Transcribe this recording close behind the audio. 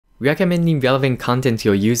Recommending relevant content to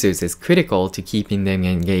your users is critical to keeping them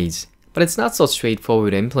engaged, but it's not so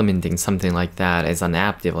straightforward implementing something like that as an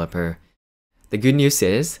app developer. The good news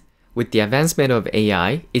is, with the advancement of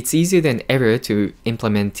AI, it's easier than ever to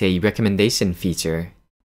implement a recommendation feature.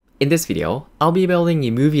 In this video, I'll be building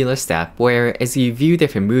a movie list app where as you view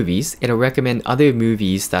different movies, it'll recommend other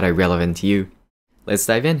movies that are relevant to you. Let's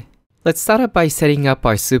dive in. Let's start up by setting up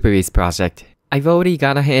our Supabase project. I've already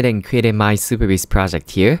gone ahead and created my Supabase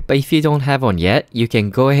project here, but if you don't have one yet, you can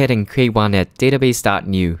go ahead and create one at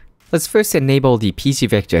database.new. Let's first enable the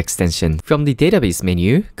pgvector extension. From the database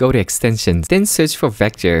menu, go to extensions, then search for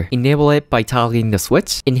vector, enable it by toggling the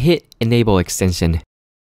switch, and hit enable extension.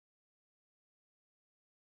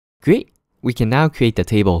 Great! We can now create the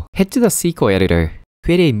table. Head to the SQL editor.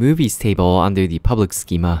 Create a movies table under the public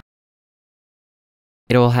schema.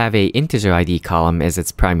 It will have a integer ID column as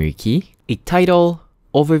its primary key, a title,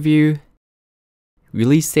 overview,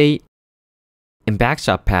 release date, and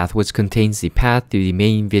backshot path, which contains the path to the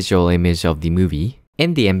main visual image of the movie,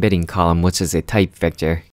 and the embedding column, which is a type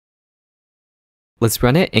vector. Let's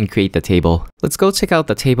run it and create the table. Let's go check out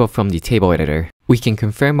the table from the table editor. We can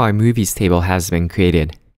confirm our movies table has been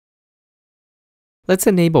created. Let's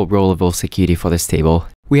enable row-level security for this table.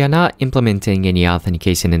 We are not implementing any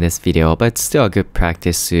authentication in this video, but it's still a good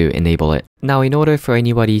practice to enable it. Now, in order for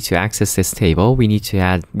anybody to access this table, we need to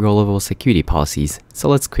add row-level security policies. So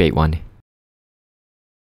let's create one.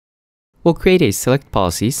 We'll create a select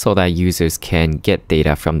policy so that users can get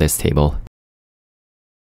data from this table.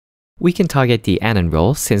 We can target the admin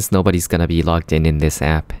role since nobody's gonna be logged in this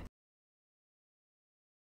app.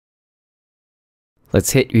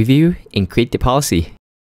 Let's hit review and create the policy.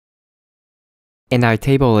 And our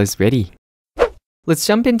table is ready. Let's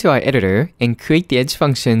jump into our editor and create the edge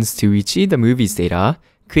functions to retrieve the movies data,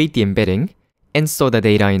 create the embedding, and store the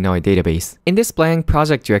data in our database. In this blank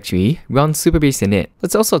project directory, run Supabase init.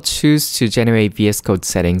 Let's also choose to generate VS Code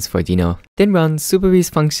settings for Dino. Then run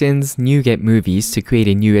Supabase functions new get movies to create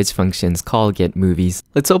a new edge functions called get movies.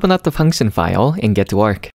 Let's open up the function file and get to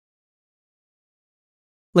work.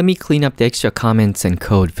 Let me clean up the extra comments and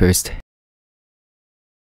code first.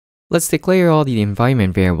 Let's declare all the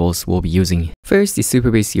environment variables we'll be using. First, the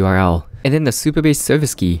Supabase URL, and then the Supabase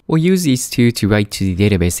service key. We'll use these two to write to the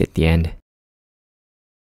database at the end.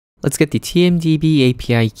 Let's get the TMDB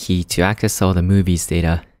API key to access all the movies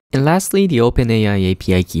data. And lastly, the OpenAI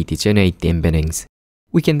API key to generate the embeddings.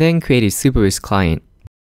 We can then create a Supabase client.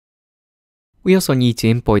 We also need to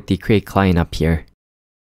import the create client up here.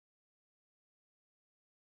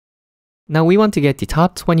 Now we want to get the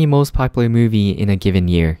top 20 most popular movie in a given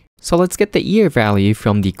year. So let's get the year value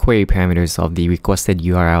from the query parameters of the requested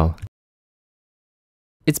URL.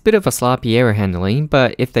 It's a bit of a sloppy error handling,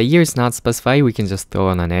 but if the year is not specified, we can just throw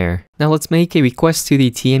on an error. Now let's make a request to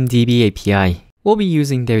the TMDB API. We'll be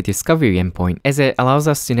using their discovery endpoint, as it allows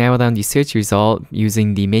us to narrow down the search result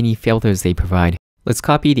using the many filters they provide. Let's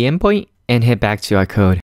copy the endpoint and head back to our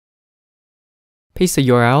code. Paste the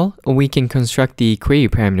URL, and we can construct the query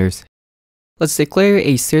parameters. Let's declare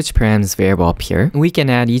a search params variable up here. We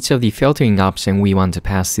can add each of the filtering options we want to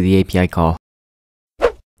pass to the API call.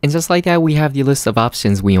 And just like that, we have the list of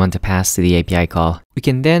options we want to pass to the API call. We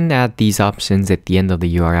can then add these options at the end of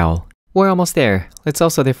the URL. We're almost there. Let's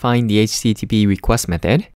also define the HTTP request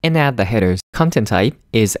method and add the headers. Content type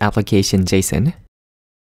is application JSON.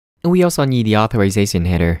 And we also need the authorization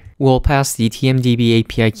header. We'll pass the TMDB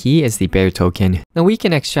API key as the bearer token. Now we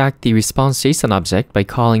can extract the response JSON object by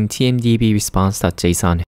calling tmdb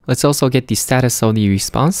response.json. Let's also get the status of the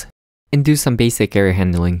response and do some basic error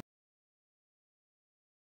handling.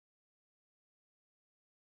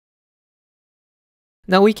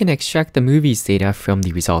 Now we can extract the movies data from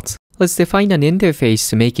the results. Let's define an interface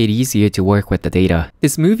to make it easier to work with the data.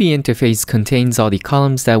 This movie interface contains all the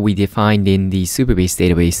columns that we defined in the Supabase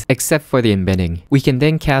database, except for the embedding. We can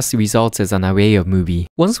then cast the results as an array of movie.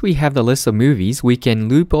 Once we have the list of movies, we can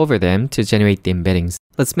loop over them to generate the embeddings.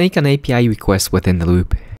 Let's make an API request within the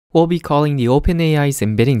loop. We'll be calling the OpenAI's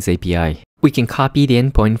embeddings API. We can copy the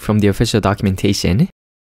endpoint from the official documentation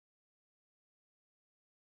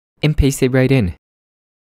and paste it right in.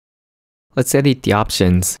 Let's edit the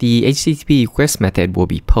options. The HTTP request method will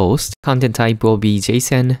be post, content type will be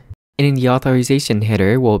JSON, and in the authorization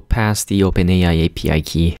header, we'll pass the OpenAI API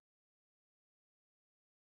key.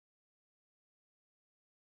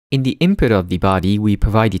 In the input of the body, we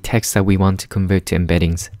provide the text that we want to convert to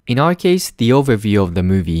embeddings. In our case, the overview of the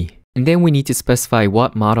movie. And then we need to specify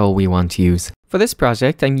what model we want to use. For this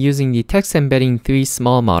project, I'm using the text embedding 3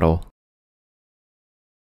 small model.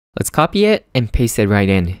 Let's copy it and paste it right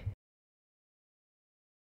in.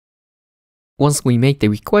 Once we make the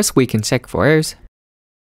request, we can check for errors.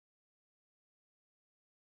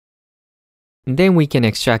 And then we can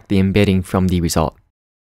extract the embedding from the result.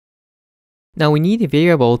 Now we need a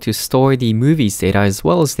variable to store the movies data as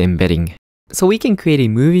well as the embedding. So we can create a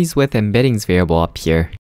movies with embeddings variable up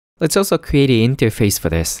here. Let's also create an interface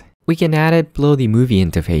for this. We can add it below the movie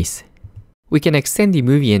interface. We can extend the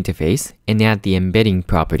movie interface and add the embedding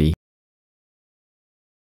property.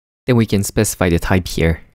 Then we can specify the type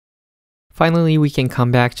here. Finally, we can come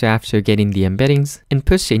back to after getting the embeddings and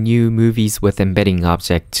push a new movies with embedding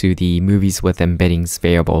object to the movies with embeddings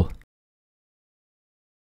variable.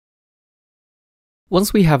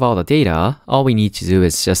 Once we have all the data, all we need to do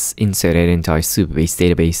is just insert it into our Supabase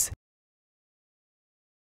database.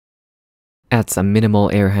 Add some minimal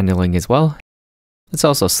error handling as well. Let's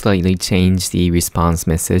also slightly change the response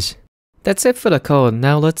message. That's it for the code.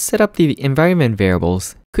 Now let's set up the environment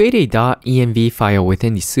variables. Create a .env file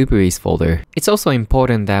within the Supabase folder. It's also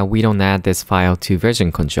important that we don't add this file to version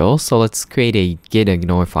control, so let's create a git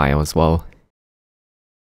ignore file as well.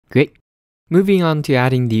 Great. Moving on to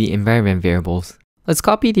adding the environment variables. Let's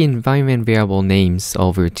copy the environment variable names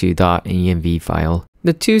over to .env file.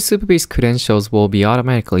 The two Supabase credentials will be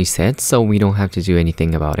automatically set, so we don't have to do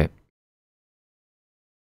anything about it.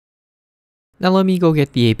 Now let me go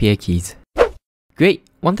get the API keys. Great!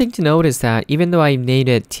 One thing to note is that even though I named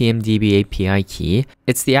it TMDB API key,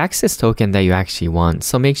 it's the access token that you actually want,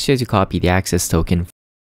 so make sure to copy the access token.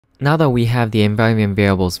 Now that we have the environment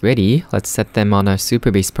variables ready, let's set them on our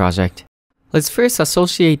Supabase project. Let's first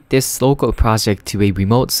associate this local project to a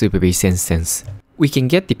remote Supabase instance. We can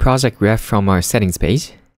get the project ref from our settings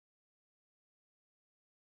page.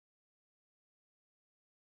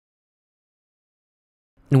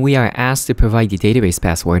 And we are asked to provide the database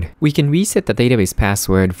password. We can reset the database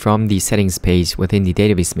password from the settings page within the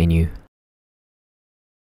database menu.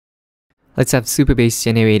 Let's have Supabase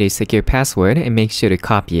generate a secure password and make sure to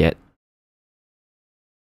copy it.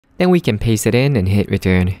 Then we can paste it in and hit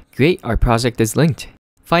return. Great, our project is linked.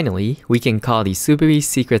 Finally, we can call the Supabase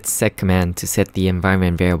secret set command to set the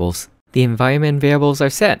environment variables. The environment variables are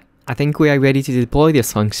set. I think we are ready to deploy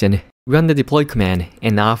this function. Run the deploy command,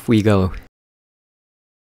 and off we go.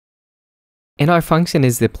 And our function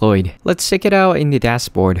is deployed. Let's check it out in the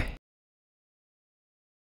dashboard.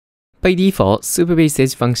 By default, Supabase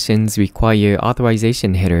edge functions require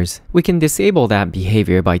authorization headers. We can disable that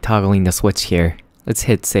behavior by toggling the switch here. Let's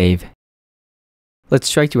hit save.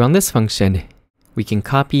 Let's try to run this function. We can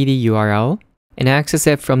copy the URL and access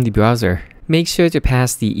it from the browser. Make sure to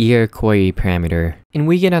pass the error query parameter. And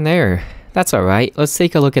we get an error. That's alright, let's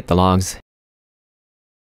take a look at the logs.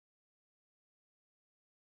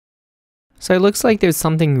 So it looks like there's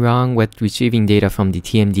something wrong with retrieving data from the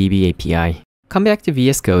TMDB API. Come back to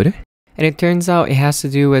VS Code, and it turns out it has to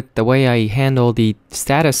do with the way I handle the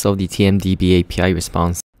status of the TMDB API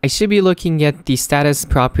response. I should be looking at the status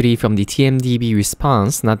property from the TMDB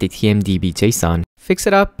response, not the TMDB JSON. Fix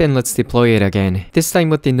it up and let's deploy it again, this time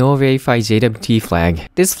with the no-verify JWT flag.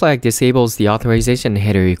 This flag disables the authorization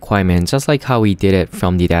header requirement just like how we did it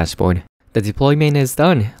from the dashboard. The deployment is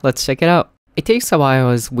done, let's check it out. It takes a while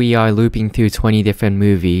as we are looping through 20 different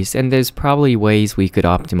movies and there's probably ways we could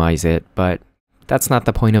optimize it, but that's not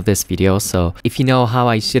the point of this video, so if you know how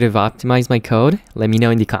I should have optimized my code, let me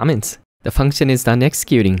know in the comments. The function is done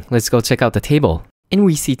executing, let's go check out the table. And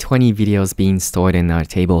we see 20 videos being stored in our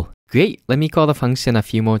table. Great, let me call the function a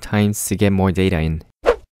few more times to get more data in.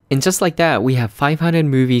 And just like that, we have 500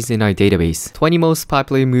 movies in our database. 20 most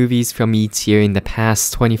popular movies from each year in the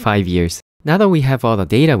past 25 years. Now that we have all the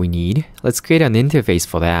data we need, let's create an interface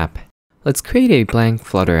for the app. Let's create a blank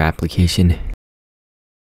Flutter application.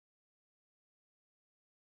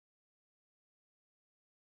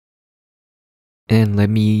 And let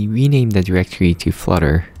me rename the directory to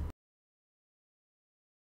Flutter.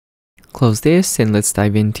 Close this and let's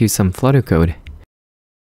dive into some Flutter code.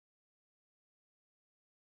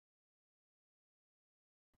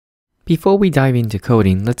 Before we dive into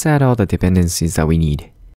coding, let's add all the dependencies that we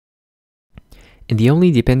need. And the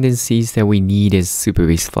only dependencies that we need is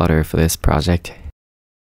Supabase Flutter for this project.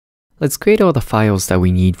 Let's create all the files that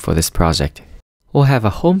we need for this project. We'll have a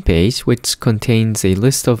home page which contains a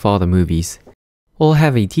list of all the movies. We'll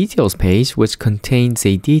have a details page which contains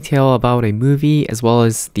a detail about a movie as well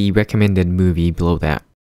as the recommended movie below that.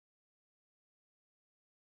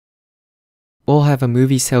 We'll have a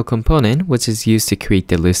movie cell component which is used to create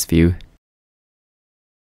the list view.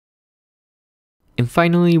 And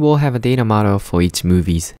finally, we'll have a data model for each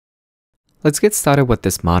movies. Let's get started with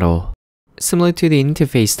this model. Similar to the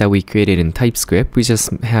interface that we created in TypeScript, we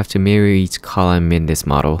just have to mirror each column in this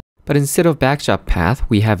model. But instead of backdrop path,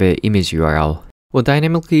 we have an image URL. We'll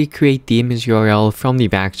dynamically create the image URL from the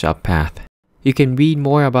backdrop path. You can read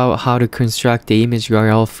more about how to construct the image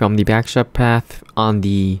URL from the backdrop path on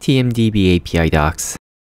the TMDB API docs.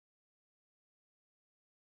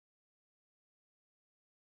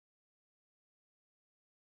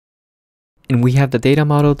 And we have the data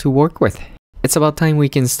model to work with. It's about time we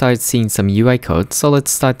can start seeing some UI code, so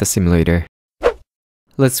let's start the simulator.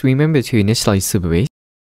 Let's remember to initialize Supabase.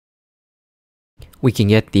 We can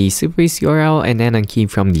get the Supabase URL and then unkey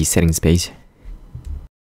from the settings page.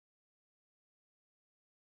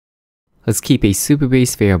 Let's keep a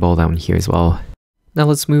Supabase variable down here as well. Now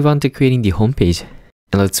let's move on to creating the home page.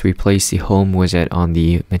 And let's replace the home widget on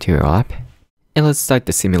the material app. And let's start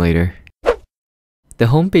the simulator. The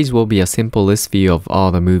home page will be a simple list view of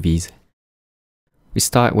all the movies. We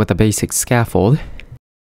start with a basic scaffold.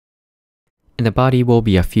 And the body will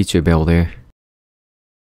be a feature builder.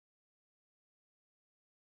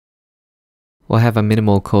 We'll have a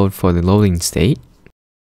minimal code for the loading state.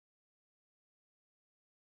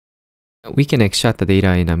 We can extract the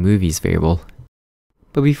data in a movies variable.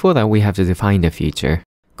 But before that, we have to define the feature.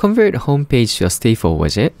 Convert homepage to a stateful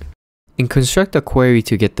widget, and construct a query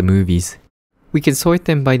to get the movies. We can sort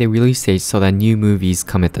them by the release date so that new movies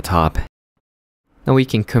come at the top. Now we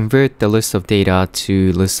can convert the list of data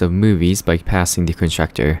to list of movies by passing the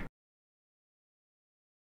constructor.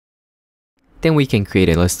 Then we can create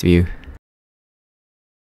a list view.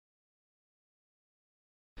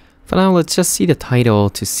 For now, let's just see the title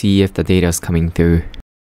to see if the data is coming through.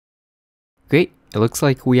 Great, it looks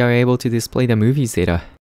like we are able to display the movies data.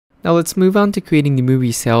 Now let's move on to creating the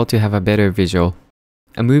movie cell to have a better visual.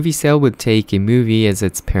 A movie cell would take a movie as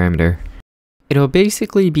its parameter. It'll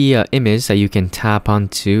basically be an image that you can tap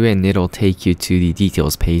onto and it'll take you to the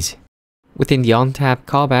details page. Within the onTap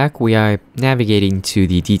callback, we are navigating to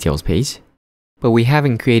the details page. But we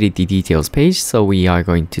haven't created the details page, so we are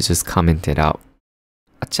going to just comment it out.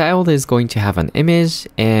 A child is going to have an image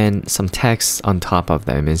and some text on top of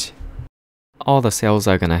the image. All the cells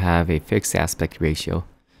are going to have a fixed aspect ratio.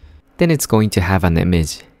 Then it's going to have an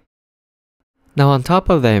image. Now on top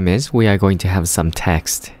of the image, we are going to have some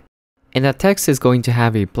text. And that text is going to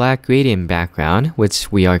have a black gradient background,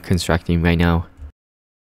 which we are constructing right now.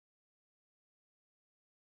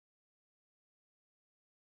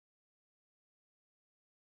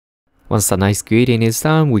 Once the nice gradient is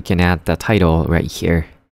done, we can add the title right here.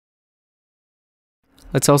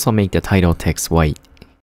 Let's also make the title text white.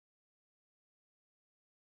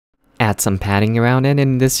 Add some padding around it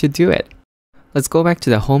and this should do it. Let's go back to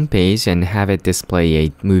the home page and have it display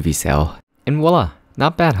a movie cell. And voila!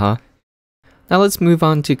 Not bad, huh? Now let's move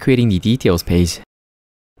on to creating the details page.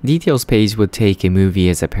 Details page would take a movie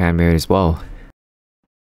as a parameter as well.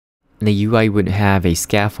 The UI would have a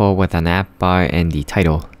scaffold with an app bar and the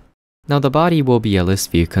title. Now the body will be a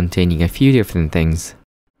list view containing a few different things.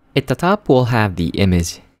 At the top we'll have the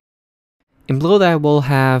image. And below that we'll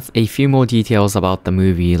have a few more details about the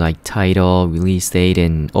movie like title, release date,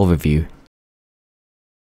 and overview.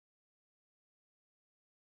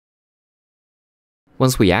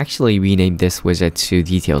 Once we actually rename this widget to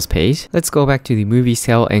details page, let's go back to the movie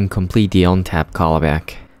cell and complete the OnTap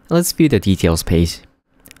callback. Let's view the details page.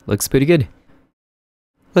 Looks pretty good.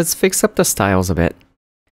 Let's fix up the styles a bit.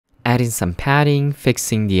 Adding some padding,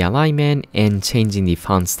 fixing the alignment, and changing the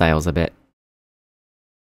font styles a bit.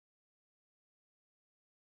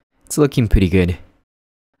 It's looking pretty good.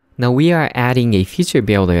 Now we are adding a feature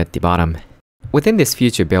builder at the bottom. Within this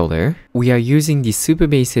feature builder, we are using the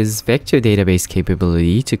Supabase's vector database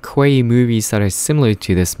capability to query movies that are similar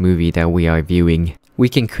to this movie that we are viewing. We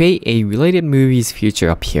can create a related movies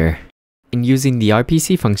feature up here. And using the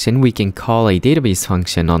RPC function, we can call a database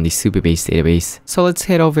function on the Supabase database. So let's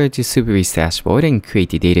head over to Supabase dashboard and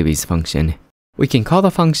create the database function. We can call the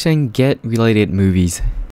function getRelatedMovies.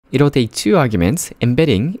 It'll take two arguments,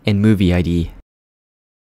 embedding and movie ID.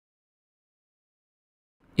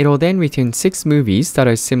 It'll then return 6 movies that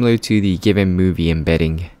are similar to the given movie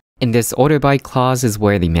embedding. And this order by clause is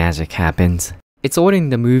where the magic happens. It's ordering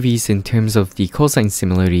the movies in terms of the cosine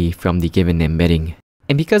similarity from the given embedding.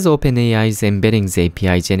 And because OpenAI's embeddings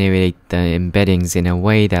API generate the embeddings in a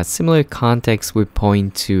way that similar context would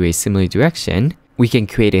point to a similar direction, we can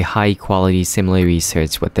create a high quality similarity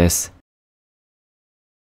search with this.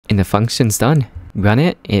 And the function's done. Run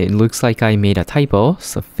it. It looks like I made a typo,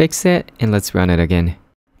 so fix it and let's run it again.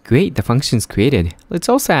 Great, the function's created. Let's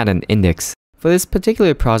also add an index. For this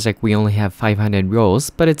particular project, we only have 500 rows,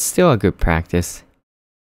 but it's still a good practice.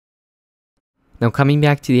 Now coming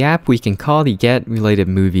back to the app, we can call the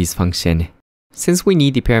getRelatedMovies function. Since we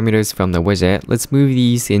need the parameters from the widget, let's move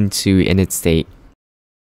these into init state.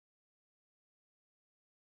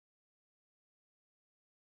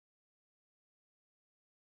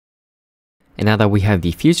 And now that we have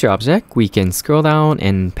the future object, we can scroll down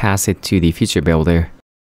and pass it to the future builder.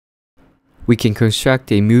 We can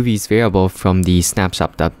construct a movies variable from the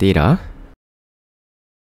snapshot.data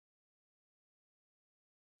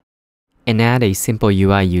and add a simple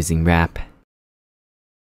UI using wrap.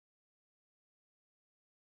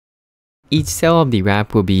 Each cell of the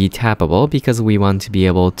wrap will be tappable because we want to be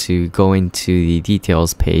able to go into the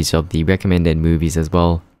details page of the recommended movies as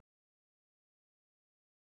well.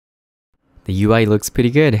 The UI looks pretty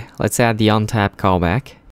good. Let's add the on-tap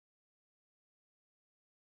callback.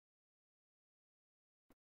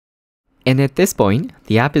 And at this point,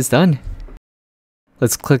 the app is done.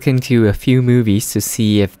 Let's click into a few movies to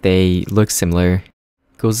see if they look similar.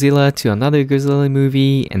 Godzilla to another Godzilla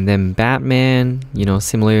movie, and then Batman,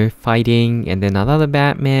 similar fighting, and then another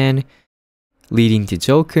Batman, leading to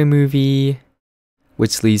Joker movie,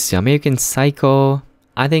 which leads to American Psycho.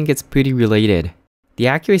 I think it's pretty related. The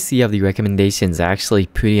accuracy of the recommendations is actually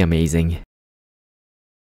pretty amazing.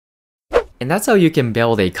 And that's how you can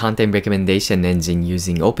build a content recommendation engine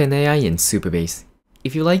using OpenAI and Supabase.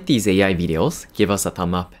 If you like these AI videos, give us a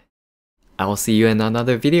thumb up. I will see you in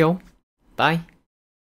another video. Bye!